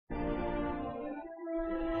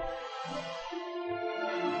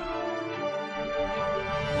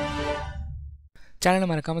சேனலை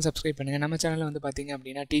மறக்காமல் சப்ஸ்கிரைப் பண்ணுங்கள். நம்ம சேனலில் வந்து பார்த்திங்க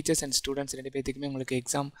அப்படின்னா டீச்சர்ஸ் அண்ட் ஸ்டூடெண்ட்ஸ் 2 பேத்துக்குமே உங்களுக்கு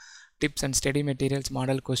exam tips and study materials,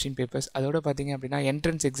 model question papers, அதோட பார்த்திங்க அப்படின்னா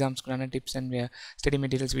entrance எக்ஸாம்ஸ்க்குள்ளான tips and study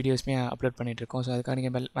materials வீடியோஸ்மே upload பண்ணிட்டுருக்கோம். ஸோ அதுக்காக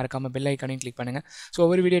நீங்கள் மறக்காமல் பெல் ஐக்கானையும் கிளிக் பண்ணுங்கள். ஸோ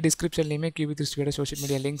ஒவ்வொரு video டிஸ்கிரிப்ஷன்லையுமே QB3 social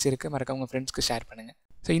media links இருக்குது. மறக்காம உங்கள் ஃப்ரெண்ட்ஸ்க்கு ஷேர் பண்ணுங்கள்.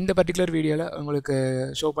 ஸோ இந்த பர்டிகுலர் வீடியோவில் உங்களுக்கு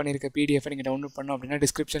ஷோ பண்ணியிருக்க PDF நீங்கள் டவுன்லோட் பண்ணோம் அப்படின்னா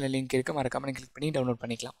டிஸ்கிரிப்ஷனில் லிங்க் இருக்குது. மறக்காமல் நீங்கள் கிளிக் பண்ணி டவுன்லோட்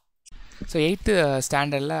பண்ணிக்கலாம். ஸோ 8th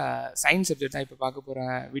ஸ்டாண்டர்டில் சயின்ஸ் சப்ஜெக்ட் தான் இப்போ பார்க்க போகிற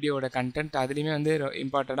வீடியோட கண்டென்ட். அதுலேயுமே வந்து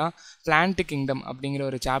இம்பார்ட்டண்ட்டாக பிளான்ட் கிங்டம் அப்படிங்கிற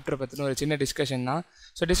ஒரு சாப்டரை பற்றின ஒரு சின்ன டிஸ்கஷன் தான்.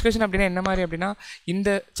 ஸோ டிஸ்கஷன் அப்படின்னா என்ன மாதிரி அப்படின்னா, இந்த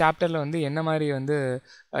சாப்டரில் வந்து என்ன மாதிரி வந்து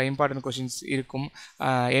இம்பார்ட்டன்ட் கொஸ்டின்ஸ் இருக்கும்,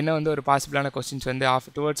 என்ன வந்து ஒரு பாசிபிளான கொஸ்டின்ஸ் வந்து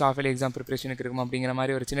டுவர்ட்ஸ் ஆஃப் இயர்லி எக்ஸாம் ப்ரிப்பரேஷனுக்கு இருக்கும் அப்படிங்கிற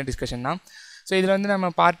மாதிரி ஒரு சின்ன டிஸ்கஷன் தான். ஸோ இதில் வந்து நம்ம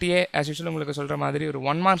பார்ட் A ஆஸ் யூஷுவல் உங்களுக்கு சொல்கிற மாதிரி ஒரு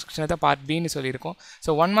 1 மார்க்ஸ் கொஸ்டினை தான் பார்ட் Bன்னு சொல்லியிருக்கோம். ஸோ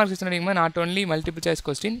 1 மார்க்ஸ் கொஸ்டின் அப்படிங்கும்போது not only multiple choice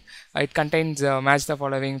question, it contains match the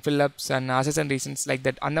following, fill-ups and assess and reasons like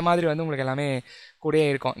that. அந்த மாதிரி வந்து உங்களுக்கு எல்லாமே கூடயே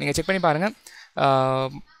இருக்கும். நீங்கள் செக் பண்ணி பாருங்கள்.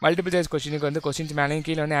 மல்டிபிள் சாய்ஸ் கொஸ்டினுக்கு வந்து கொஸ்டின்ஸ் மேலேயும்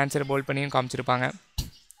கீழே வந்து ஆன்சர் போல்ட் பண்ணியும் காமிச்சிருப்பாங்க.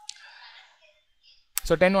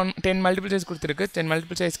 ஸோ 10 மல்டிபிள் சாய்ஸ் கொடுத்துருக்கு. 10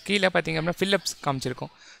 மல்டிபிள் சாய்ஸ் கீழே பார்த்திங்க அப்படின்னா ஃபில்லப்ஸ்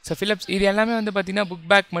காமிச்சிருக்கும். ஸோ ஃபில்லப்ஸ் இது எல்லாமே வந்து பார்த்திங்கன்னா புக்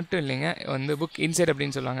பேக் மட்டும் இல்லைங்க, வந்து புக் இன்சைட்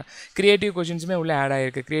அப்படின்னு சொல்லுவாங்க. கிரியேட்டிவ் கொஸ்டின்ஸுமே உள்ளே ஆட்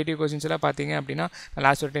ஆகிருக்கு. கிரியேட்டிவ் கொஸ்டின்ஸ் எல்லாம் பார்த்திங்க அப்படின்னா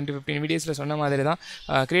லாஸ்ட் ஒரு 10 to 15 வீடியோஸில் சொன்ன மாதிரி தான்.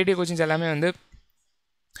 கிரியேட்டிவ் கொஸ்டின்ஸ் எல்லாமே வந்து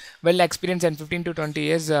well experience and 15 to 20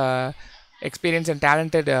 years experience and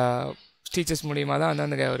talented teachers மூலியமாக தான் வந்து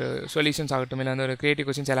அந்த ஒரு சொல்யூஷன்ஸ் ஆகட்டும், இல்லை வந்து ஒரு கிரியேட்டிவ்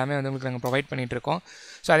கொஸ்டின்ஸ் எல்லாமே வந்து உங்களுக்கு நாங்கள் ப்ரொவைட் பண்ணிகிட்ருக்கோம்.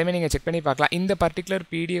 ஸோ அதேமாதிரி நீங்கள் செக் பண்ணி பார்க்கலாம். இந்த பர்டிகுலர்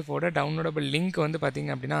PDFோட டவுன்லோடபிள் லிங்க் வந்து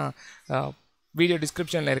பார்த்திங்க அப்படின்னா வீடியோ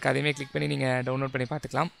டிஸ்கிரிப்ஷனில் இருக்குது. அதையுமே கிளிக் பண்ணி நீங்கள் டவுன்லோட் பண்ணி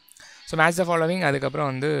பார்த்துக்கலாம். ஸோ மேட்ச் த ஃபாலோவிங் அதுக்கப்புறம்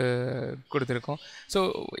வந்து கொடுத்துருக்கோம். ஸோ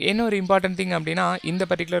என்ன ஒரு இம்பார்ட்டன்ட் திங் அப்படின்னா, இந்த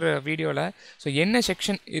பர்டிகுலர் வீடியோவில் ஸோ என்ன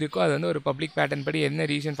செக்ஷன் இருக்கோ அது வந்து ஒரு பப்ளிக் பேட்டர்ன் படி என்ன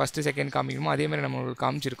ரீசன் ஃபஸ்ட்டு செகண்ட் காமிக்கணுமோ அதேமாதிரி நம்ம உங்களுக்கு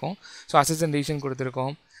காமிச்சிருக்கோம். ஸோ அசஸ் அண்ட் ரீசன்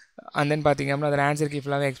கொடுத்துருக்கோம். அண்ட் தென் பார்த்திங்க அப்படின்னா அதில் ஆன்சர் கீ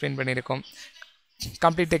ஃபுல்லாகவே எக்ஸ்பிளைன் பண்ணியிருக்கோம்.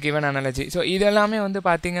 Complete the given analogy. So இதெல்லாமே வந்து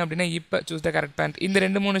பார்த்திங்க அப்படின்னா இப்போ சூஸ் த கரெக்ட் பேண்ட்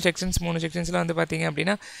இந்த 3 செக்ஷன்ஸில் வந்து பார்த்திங்க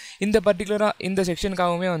அப்படின்னா இந்த பர்டிகுலராக இந்த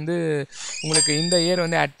செக்ஷனுக்காகவுமே வந்து உங்களுக்கு இந்த இயர்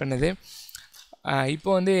வந்து ஆட் பண்ணுது. இப்போ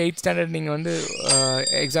வந்து 8th ஸ்டாண்டர்ட் நீங்கள் வந்து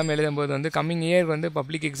எக்ஸாம் எழுதும்போது வந்து கம்மிங் இயர் வந்து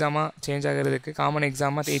பப்ளிக் எக்ஸாமாக சேஞ்ச் ஆகிறதுக்கு, காமன்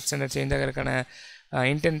எக்ஸாமாக 8th ஸ்டாண்டர்ட் சேஞ்ச் ஆகிறதுக்கான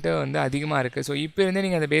இன்டென்ட்டு வந்து அதிகமாக இருக்குது. ஸோ இப்போ இருந்தே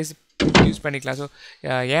நீங்கள் அதை பேஸ் யூஸ் பண்ணிக்கலாம். ஸோ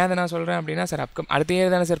ஏன் அதை நான் சொல்கிறேன் அப்படின்னா, சார் அடுத்த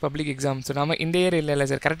இயர் தானே சார் பப்ளிக் எக்ஸாம், ஸோ நம்ம இந்த இயர் இல்லை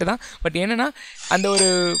சார் கரெக்டு தான். பட் என்னென்னா அந்த ஒரு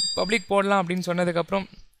பப்ளிக் போடலாம் அப்படின்னு சொன்னதுக்கப்புறம்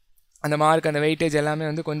அந்த மார்க் அந்த வெயிட்டேஜ் எல்லாமே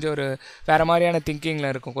வந்து கொஞ்சம் ஒரு வேறு மாதிரியான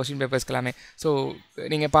திங்கிங்கில் இருக்கும் கொஸ்டின் பேப்பர்ஸ்க்கு எல்லாமே. ஸோ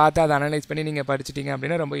நீங்கள் பார்த்து அதை அனலைஸ் பண்ணி நீங்கள் படிச்சிட்டிங்க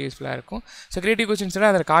அப்படின்னா ரொம்ப யூஸ்ஃபுல்லாக இருக்கும். ஸோ கிரியேட்டிவ்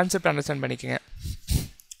கொஸ்டின்ஸ்லாம் அதில் கான்செப்ட் அண்டர்ஸ்டாண்ட் பண்ணிக்கோங்க.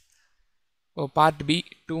 Part B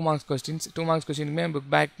 2 marks questions. 2 marks கொஸ்டினுமே book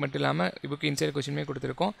back மட்டும் இல்லாமல் புக் இன்சைட் கொஸ்டினுமே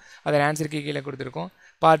கொடுத்துருக்கோம். அதில் ஆன்சர் கீழே கொடுத்துருக்கோம்.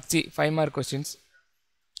 Part C 5 mark questions.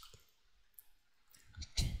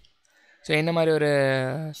 So என்ன மாதிரி ஒரு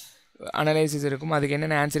அனலைசிஸ் இருக்கும், அதுக்கு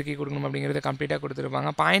என்னென்ன ஆன்சர் கீ கொடுக்கணும் அப்படிங்கிறத கம்ப்ளீட்டாக கொடுத்துருப்பாங்க.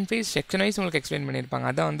 பாயிண்ட் வைஸ் செக்ஷன் வைஸ் உங்களுக்கு எக்ஸ்பிளைன் பண்ணியிருப்பாங்க.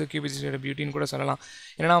 அதான் வந்து QB3 பியூட்டின்னு கூட சொல்லலாம்.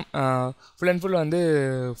 ஏன்னா ஃபுல் அண்ட் ஃபுல் வந்து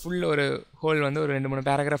ஃபுல் ஒரு ஹோல் வந்து ஒரு 2-3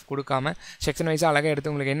 பேராகிராஃப் கொடுக்காம செக்ஷன் வைஸாக அழகாக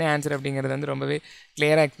எடுத்து உங்களுக்கு என்ன ஆன்சர் அப்படிங்கிறது வந்து ரொம்பவே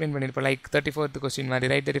கிளியராக எக்ஸ்பிளைன் பண்ணியிருப்போம். லைக் 34th கொஸ்டின்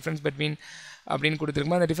மாதிரி ரைட் த டிஃப்ரென்ஸ் பிட்வீன் அப்படின்னு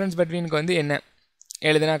கொடுத்துருக்கோம். அந்த டிஃப்ரென்ஸ் பிட்வீனுக்கு வந்து என்ன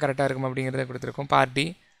எழுதுனா கரெக்டாக இருக்கும் அப்படிங்கிறத கொடுத்துருக்கோம். பார்ட் D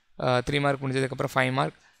 3 மார்க் முடிஞ்சதுக்கப்புறம் 5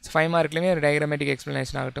 மார்க். 5 மார்க்லேயுமே ஒரு டயக்ராமேட்டிக்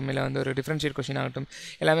எக்ஸ்ப்ளனேஷன் ஆகட்டும், இல்லை வந்து ஒரு டிஃப்ரென்ஷியேட் கொஸ்டின் ஆகட்டும்,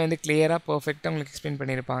 எல்லாமே வந்து கிளியராக பர்ஃபெக்டாக உங்களுக்கு எக்ஸ்பிளைன்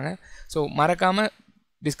பண்ணியிருப்பாங்க. ஸோ மறக்காமல்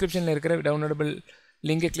டிஸ்கிரிப்ஷனில் இருக்கிற டவுன்லோடபிள்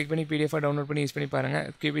லிங்கை கிளிக் பண்ணி PDF டவுன்லோட் பண்ணி யூஸ் பண்ணி பாருங்கள்.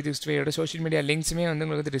 QB3 சோஷியல் மீடியா லிங்க்ஸுமே வந்து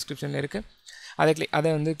உங்களுக்கு வந்து டிஸ்கிரிப்ஷனில் இருக்குது. அதை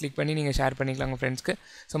வந்து கிளிக் பண்ணி நீங்கள் ஷேர் பண்ணிக்கலாம் உங்கள் ஃப்ரெண்ட்ஸ்க்கு.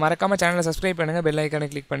 ஸோ மறக்காமல் சேனலை சப்ஸ்கிரைப் பண்ணுங்கள், பெல் ஐக்கானை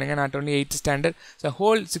கிளிக் பண்ணுங்கள். Not only 8th standard, so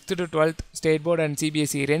whole 6th to 12th state board and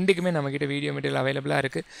CBSE ரெண்டுக்குமே நம்மக்கிட்ட வீடியோ மெட்டீரியல் அவைலபிளாக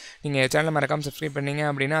இருக்குது. நீங்கள் சேனலை மறக்காமல் சப்ஸ்கிரைப் பண்ணிங்க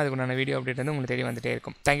அப்படின்னா அதுக்குண்டான வீடியோ அப்டேட் வந்து உங்களுக்கு தேடி வந்துகிட்டே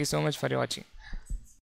இருக்கும். தேங்க்யூ ஸோ மச் ஃபார் வாட்சிங்.